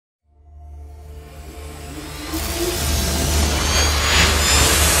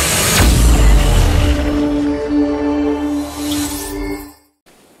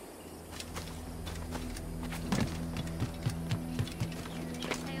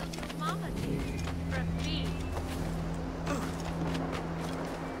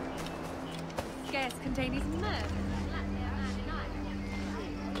contain his murder.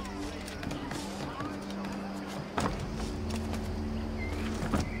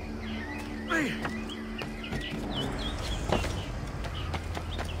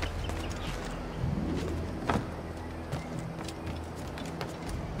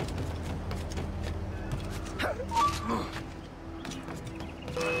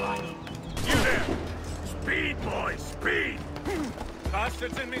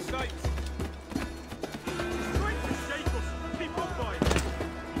 Bastards in me sights! Trying to shake us! Keep up, boys!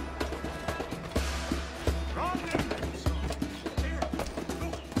 Wrong enemies! Here,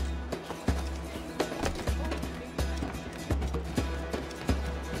 look!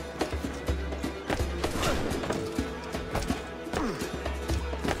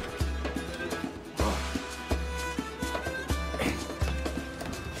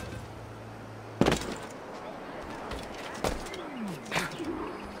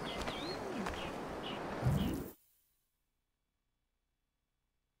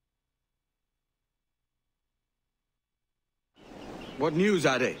 What news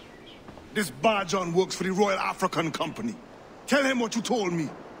are they? This Barjon works for the Royal African Company. Tell him what you told me.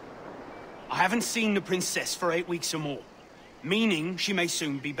 I haven't seen the princess for 8 weeks or more, meaning she may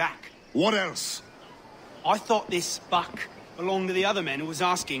soon be back. What else? I thought this Buck belonged to the other men who was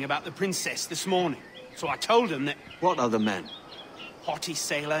asking about the princess this morning. So I told him that... What other men? Haughty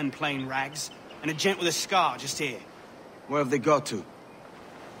sailor in plain rags, and a gent with a scar just here. Where have they got to?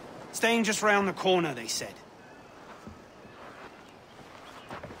 Staying just round the corner, they said.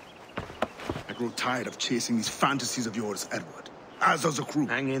 I grow tired of chasing these fantasies of yours, Edward. As does the crew.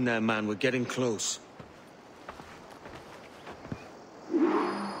 Hang in there, man. We're getting close.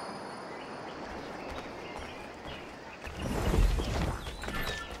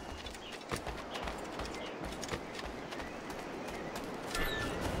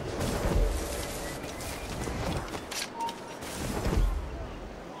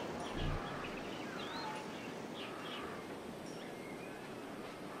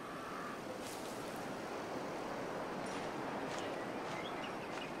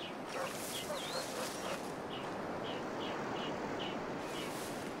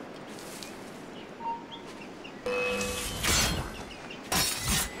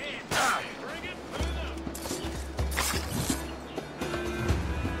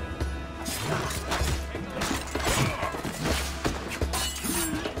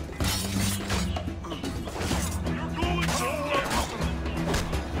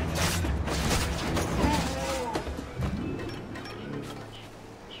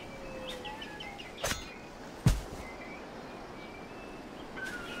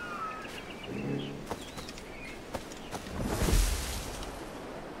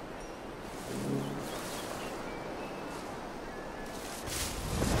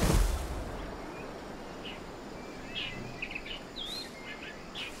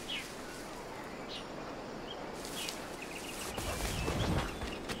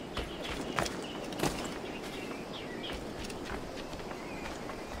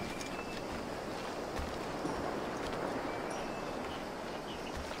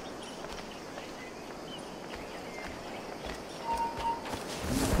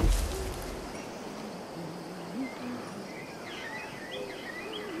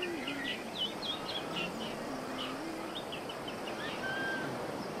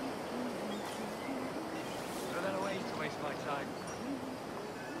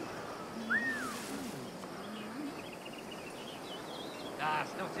 Nah,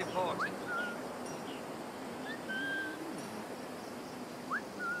 it's not important.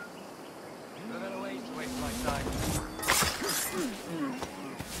 There are better ways to waste my time.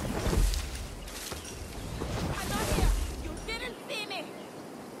 I'm not here! You didn't see me!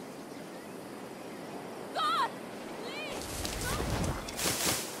 God! Please!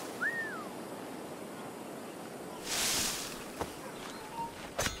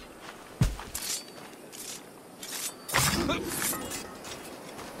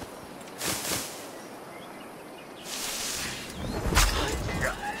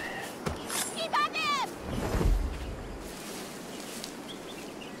 Keep at him!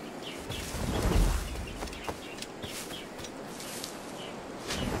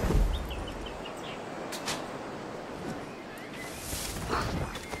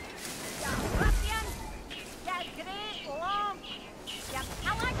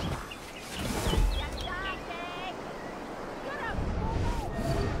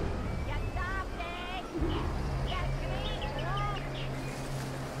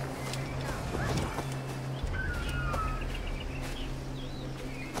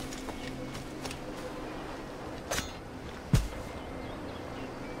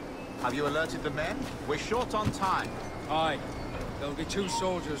 Have you alerted the men? We're short on time. Aye. There'll be 2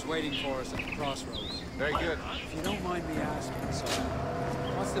 soldiers waiting for us at the crossroads. Very good. If you don't mind me asking, sir,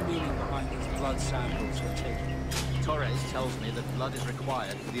 what's the meaning behind these blood samples you're taking? Torres tells me that blood is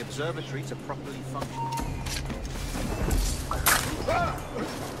required for the observatory to properly function.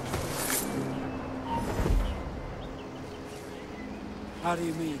 How do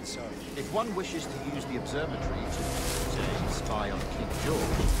you mean, sir? If one wishes to use the observatory to, say, spy on King George,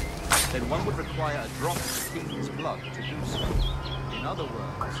 then one would require a drop of the King's blood to do so. In other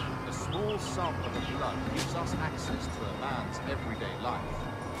words, a small sample of blood gives us access to a man's everyday life.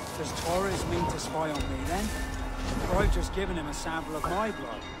 Does Torres mean to spy on me, then? Or I've just given him a sample of my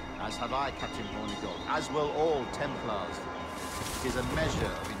blood. As have I, Captain Hornigold, as will all Templars. It is a measure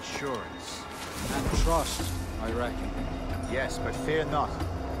of insurance. And trust, I reckon. Yes, but fear not.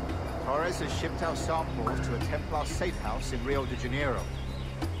 Torres has shipped our samples to a Templar safe house in Rio de Janeiro.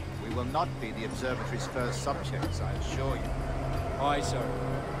 We will not be the observatory's first subjects, I assure you. Aye, sir.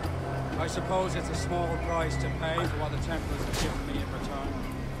 I suppose it's a small price to pay for what the Templars have given me in return.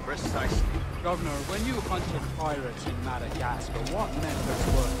 Precisely. Governor, when you hunted pirates in Madagascar, what methods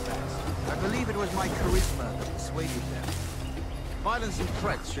worked best? I believe it was my charisma that persuaded them. Violence and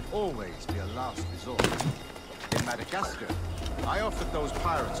threats should always be a last resort. In Madagascar, I offered those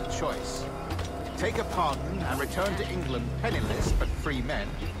pirates a choice. Take a pardon and return to England penniless but free men,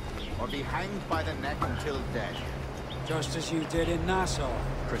 or be hanged by the neck until dead. Just as you did in Nassau.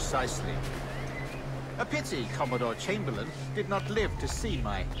 Precisely. A pity Commodore Chamberlain did not live to see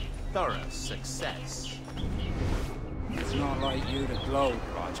my thorough success. It's not like you to gloat,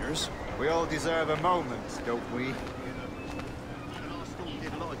 Rogers. We all deserve a moment, don't we? The last storm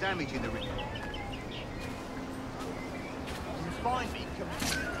did a lot of damage in the river. You find me,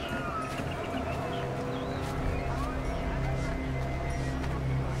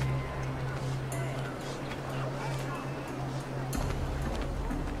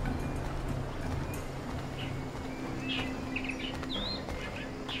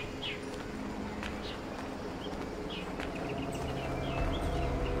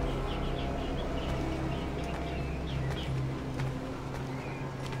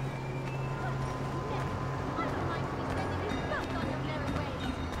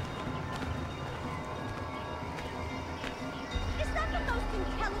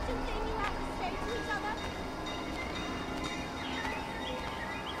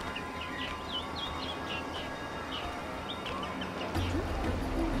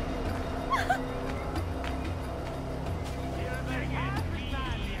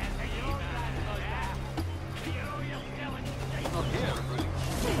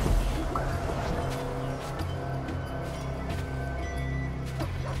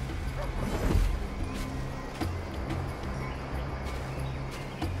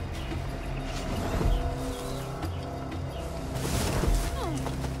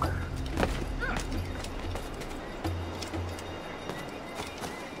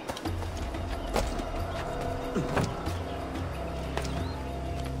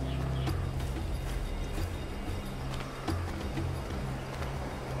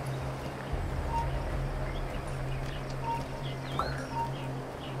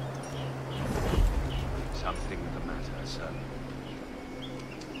 Something the matter, sir.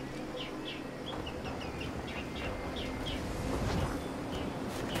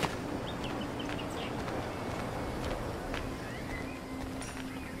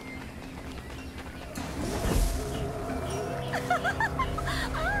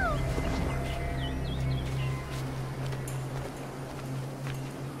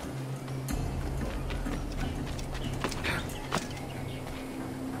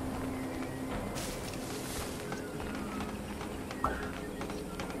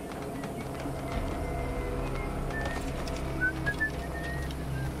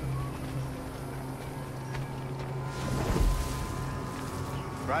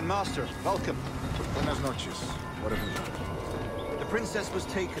 Grandmaster, welcome. Buenas noches. What have we done? The princess was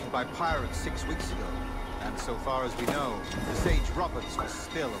taken by pirates 6 weeks ago, and so far as we know, the sage Roberts was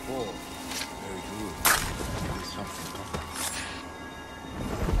still aboard. Very good. There is something wrong.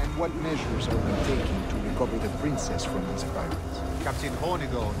 And what measures are we taking to recover the princess from these pirates? Captain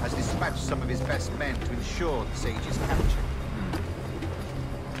Hornigold has dispatched some of his best men to ensure the sage's capture.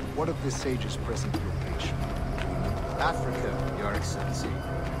 What of the sage's present location? Africa, Your Excellency.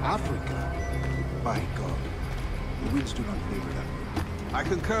 Africa? By God. The winds do not favor that way. I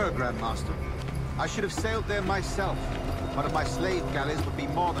concur, Grandmaster. I should have sailed there myself. One of my slave galleys would be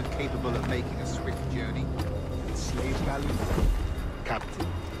more than capable of making a swift journey. Slave galley? Captain,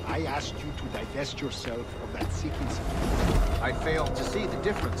 I asked you to divest yourself of that secrecy. I fail to see the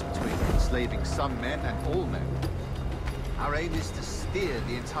difference between enslaving some men and all men. Our aim is to steer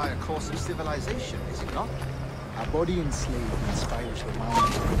the entire course of civilization, is it not? A body enslaved inspires the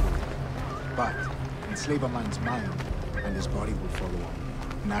mind. But enslave a man's mind, and his body will follow on.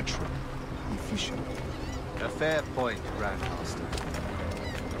 Natural, efficient. A fair point, Grandmaster.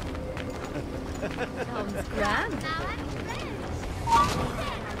 Sounds grand.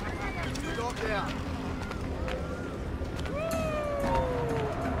 Stop there!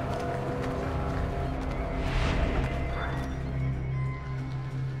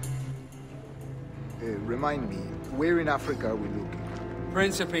 Remind me, where in Africa are we looking?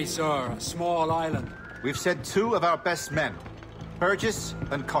 Principe, sir, a small island. We've sent 2 of our best men, Burgess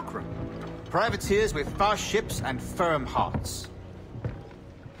and Cochrane. Privateers with fast ships and firm hearts.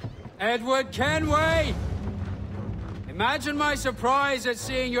 Edward Kenway! Imagine my surprise at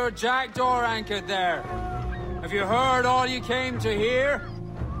seeing your jackdaw anchored there. Have you heard all you came to hear?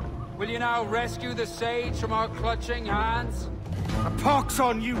 Will you now rescue the sage from our clutching hands? A pox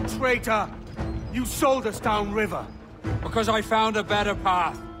on you, traitor! You sold us downriver. Because I found a better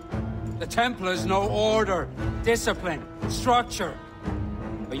path. The Templars know order, discipline, structure.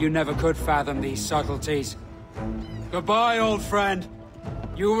 But you never could fathom these subtleties. Goodbye, old friend.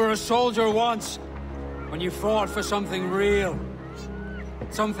 You were a soldier once, when you fought for something real.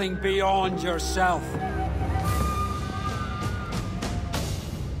 Something beyond yourself.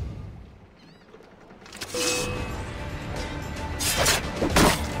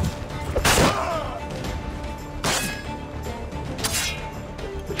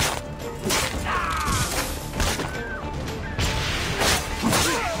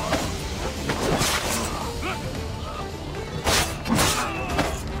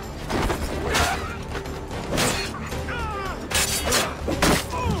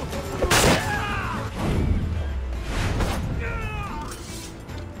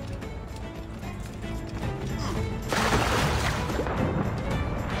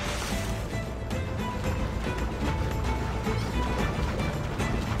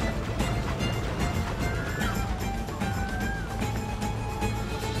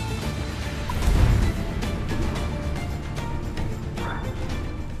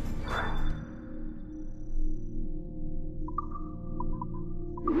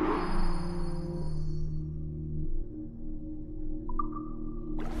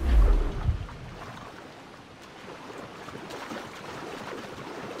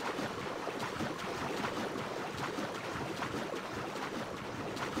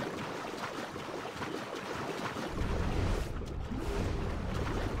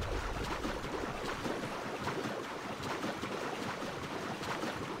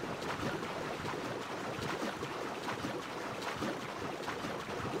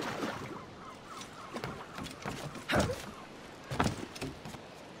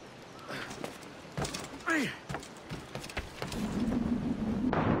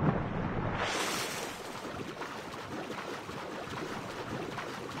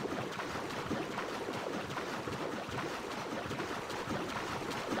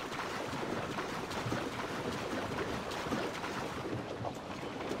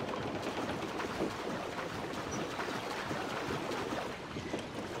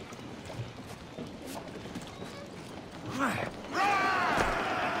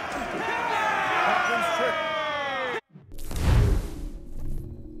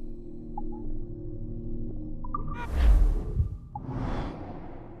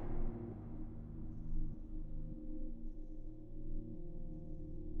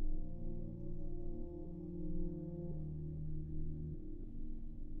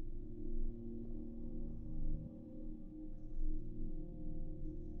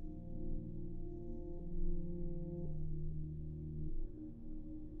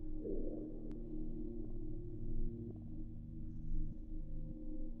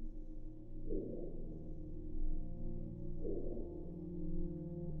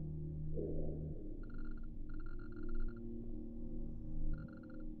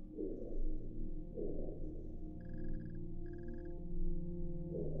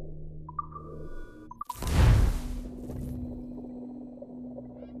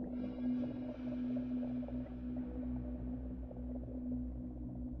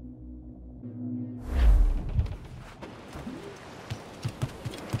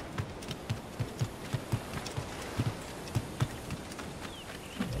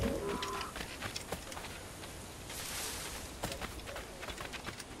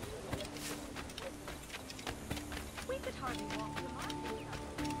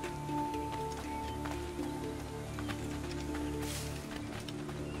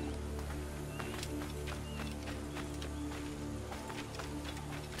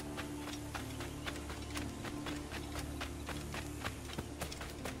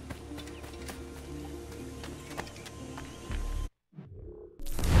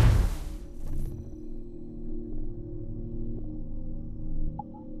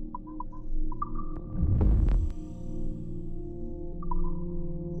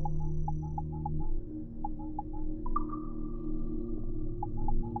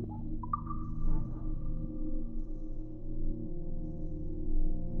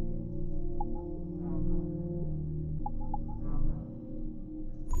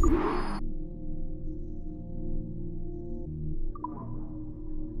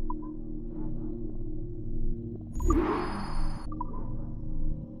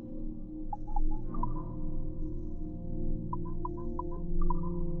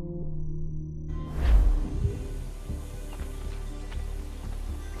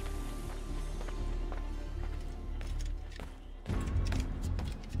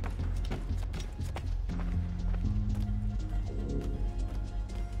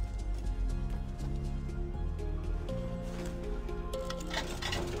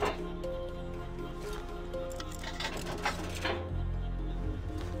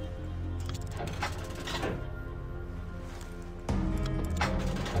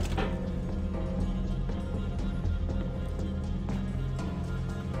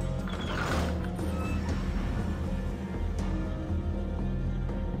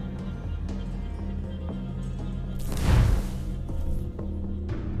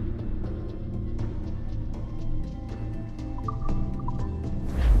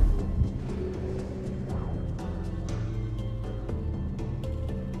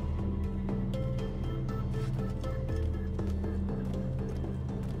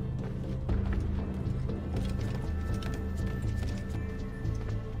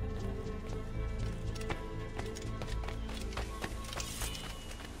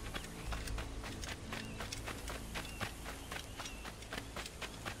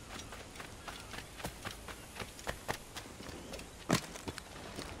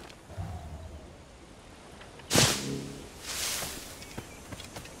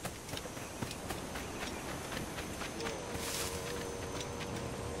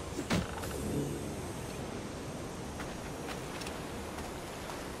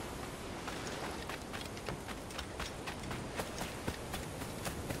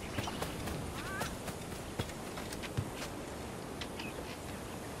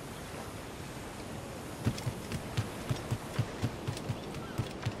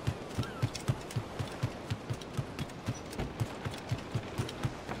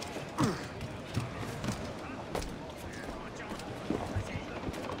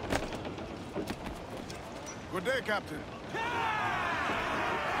 Captain.